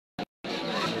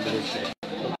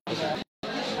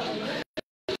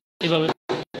এইভাবে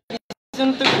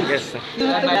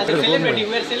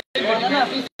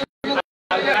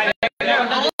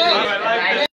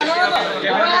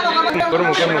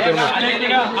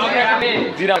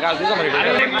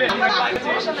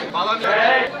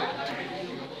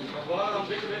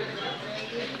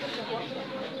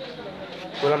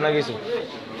বললাম না কিছু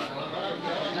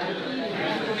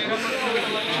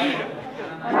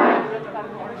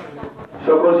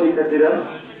সকল শিক্ষার্থীরা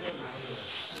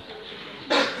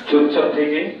চুপচাপ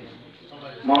থেকে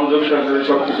মনোযোগ সহকারে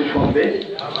সবকিছু শুনবে।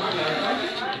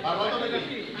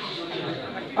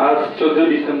 আজ 14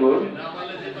 ডিসেম্বর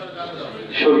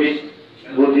শহীদ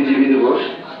বুদ্ধিজীবী দিবস।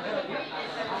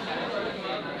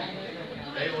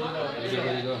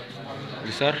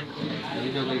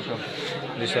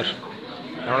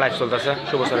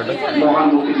 মহান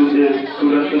মুক্তিযুদ্ধের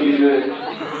চূড়ান্ত বিজয়ের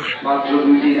মাত্র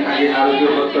 2 দিন আগে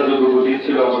ভারতীয় হত্যাযজ্ঞ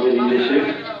ঘটিয়েছিল আমাদের এই দেশে।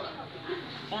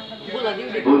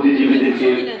 বুদ্ধিজীবীদেরকে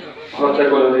হত্যা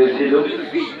করা হয়েছিল,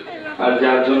 আর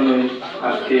যার জন্য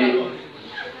আজকে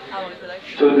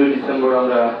 14 ডিসেম্বর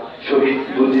আমরা শহীদ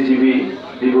বুদ্ধিজীবী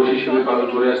দিবস হিসেবে পালন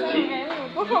করে আসছি।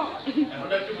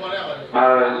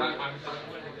 আর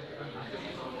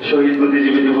শহীদ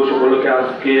বুদ্ধিজীবী দিবস উপলক্ষে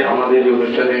আজকে আমাদের এই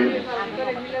অনুষ্ঠানে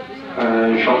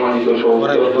সম্মানিত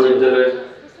বিদ্যালয়ের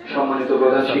সম্মানিত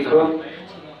প্রধান শিক্ষক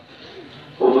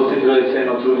উপস্থিত রয়েছেন,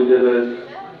 অত্র বিদ্যালয়ের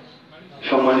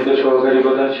সম্মানিত সহকারী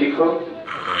প্রধান শিক্ষক,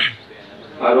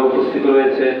 আরো উপস্থিত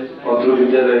রয়েছেন অত্র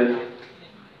বিদ্যালয়ের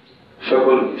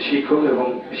সকল শিক্ষক এবং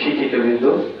শিক্ষিকাবৃন্দ,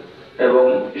 এবং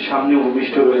সামনে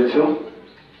উপবিষ্ট রয়েছে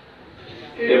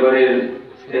এবারের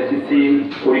এসএসসি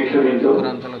পরীক্ষাবৃন্দ।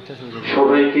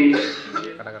 সবাইকে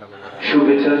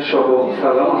শুভেচ্ছা সহ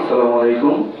সালাম, আসসালামু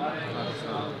আলাইকুম।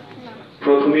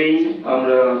 প্রথমেই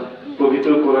আমরা পবিত্র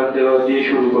কোরআন তেলাওয়াত দিয়ে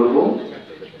শুরু করব।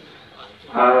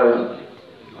 আর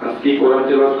আজকে কোরআন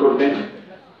তেলাওয়াত করবেন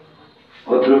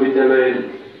অত্র বিদ্যালয়ের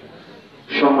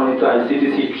সম্মানিত আইসিটি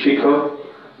শিক্ষক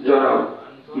জনাব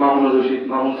মামুনুর রশিদ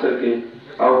মামুন স্যারকে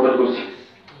আহ্বান করছি।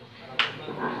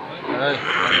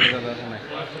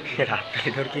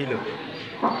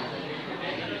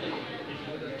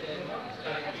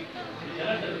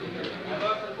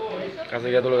 কাছে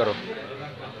গিয়ে তোলো কারো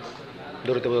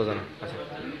দৌড়তে বোঝা জানা। আচ্ছা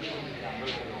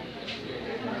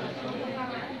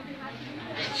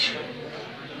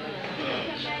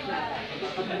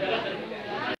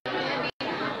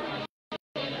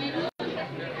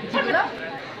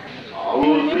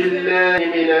أعوذ بالله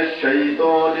من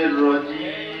الشيطان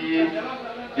الرجيم.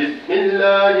 بسم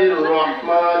الله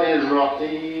الرحمن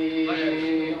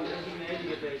الرحيم.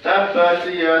 تبت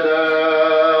يدا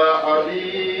أبي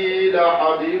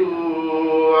لهب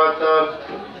وتب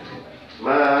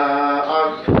ما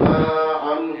أغنى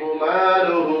عنه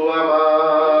ماله وما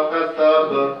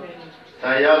كسب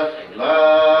سيصلى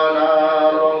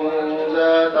نارا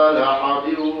ذات لهب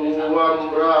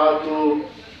وامرأته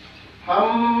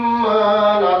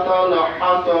حمالة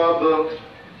الحطب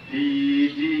في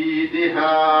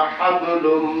جيدها حبل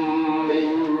من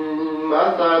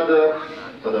مسد.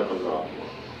 صدق الله.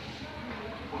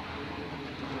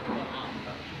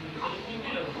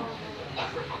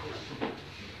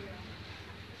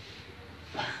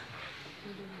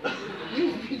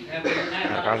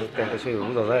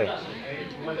 বুঝা যায়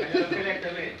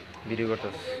ভিডিও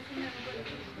করতেছ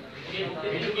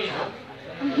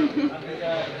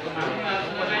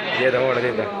দিয়ে দাম ওটা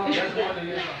দিয়ে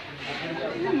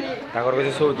তারপর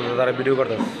কাছে ছবি তুলতে তারা ভিডিও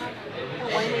করতেছ।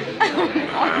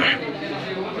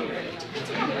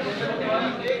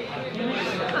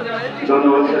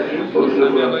 ধন্যবাদ স্যারকে পবিত্র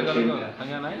কোরআন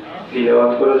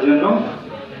তিলাওয়াত করার জন্য।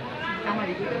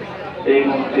 এই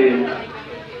মুহূর্তে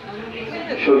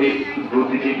শহীদ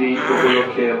বুদ্ধিজীবী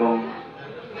উপলক্ষে এবং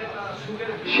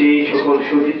সেই সকল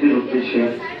শহীদদের উদ্দেশ্যে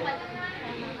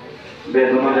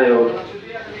বেদনাদায়ক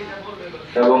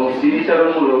এবং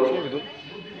স্মৃতিচারণমূলক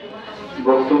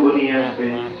বক্তব্য নিয়ে আসবে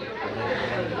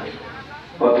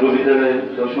অত্র বিদ্যালয়ের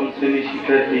 10ম শ্রেণীর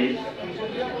শিক্ষার্থী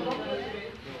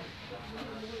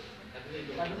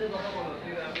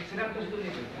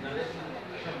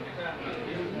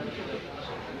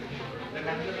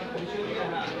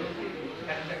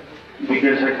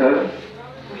বিজ্ঞান শাখার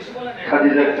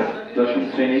খাদিজা আক্তার। 10ম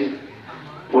শ্রেণীর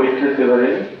পরীক্ষা পেপারে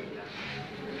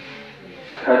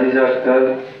খাদিজা আক্তার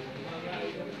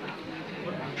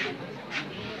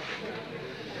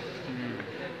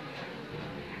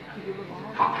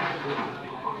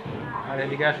আর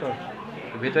এদিকে আসো,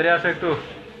 ভিতরে আসো একটু।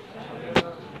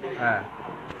 হ্যাঁ,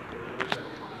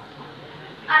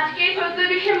 আজকে 14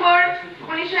 ডিসেম্বর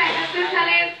 1971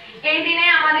 সালের এই দিনে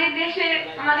আমাদের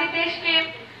দেশকে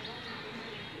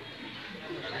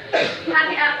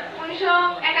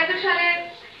 1971 সালের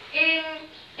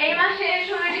এই মাসে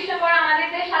 16 ডিসেম্বর আমাদের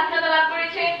দেশ স্বাধীনতা লাভ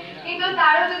করেছে, কিন্তু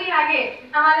তারও যদি আগে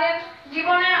আমাদের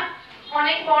জীবনে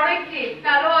অনেক বড় একটি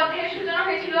কালো অধ্যায়ের সূচনা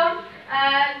হয়েছিল,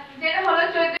 যেটা হলো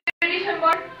 14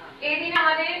 ডিসেম্বর। এই দিন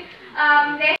আমাদের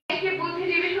দেশকে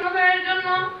বুদ্ধিজীবী শুরু করার জন্য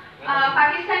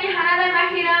পাকিস্তানি হানাদার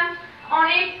বাহিনীরা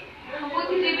অনেক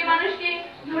বুদ্ধিজীবী মানুষকে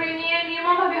ধরে নিয়ে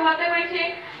নির্মমভাবে হত্যা করেছে।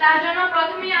 তার জন্য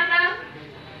প্রথমেই আমরা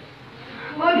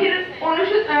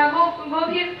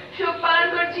গভীর শোক পালন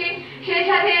করছি। সেই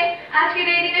সাথে আজকের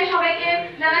এই দিনে সবাইকে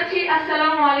জানাচ্ছি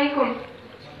আসসালামু আলাইকুম।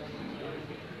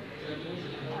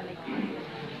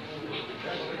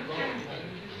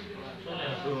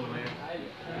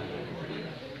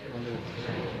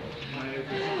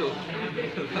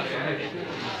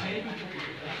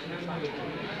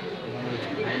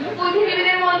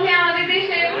 বুদ্ধিজীবীদের মধ্যে আমাদের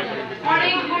দেশে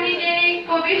অনেক গুণী জ্ঞানী,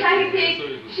 কবি, সাহিত্যিক,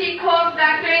 শিক্ষক,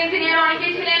 ডাক্তার, ইঞ্জিনিয়ার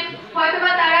অনেকেই ছিলেন।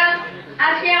 হয়তোবা তারা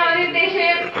আজকে আমাদের দেশে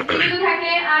জীবিত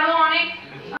থাকলে আরো অনেক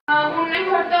উন্নয়ন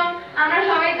ঘটত। আমরা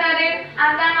সবাই তাদের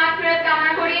আত্মার মাগফিরাত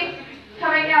কামনা করি।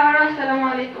 সবাইকে আবারও আসসালামু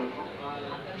আলাইকুম।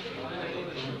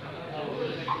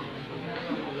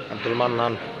 আব্দুল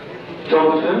মান্নান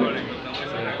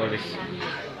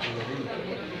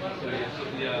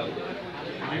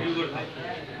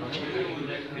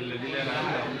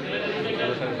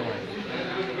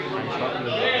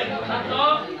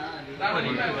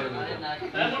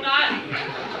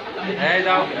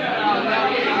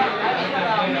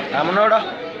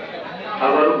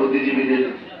আবারও বুদ্ধিজীবীদের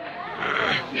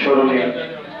স্মরণে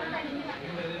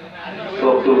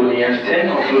বক্তব্য নিয়ে আসছেন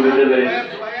অত্র বিদ্যালয়ের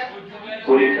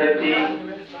পরীক্ষার্থী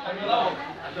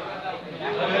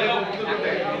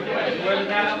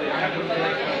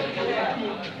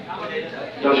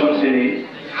দশম শ্রেণী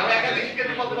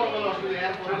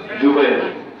জুবাইর।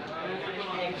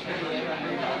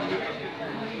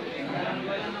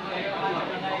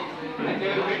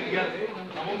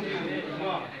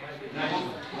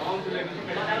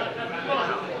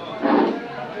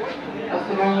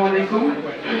 আসসালামু আলাইকুম।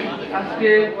 আজকে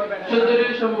 14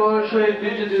 ডিসেম্বর শহীদ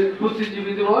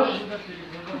বুদ্ধিজীবী দিবস।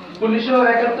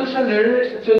 1971 সালের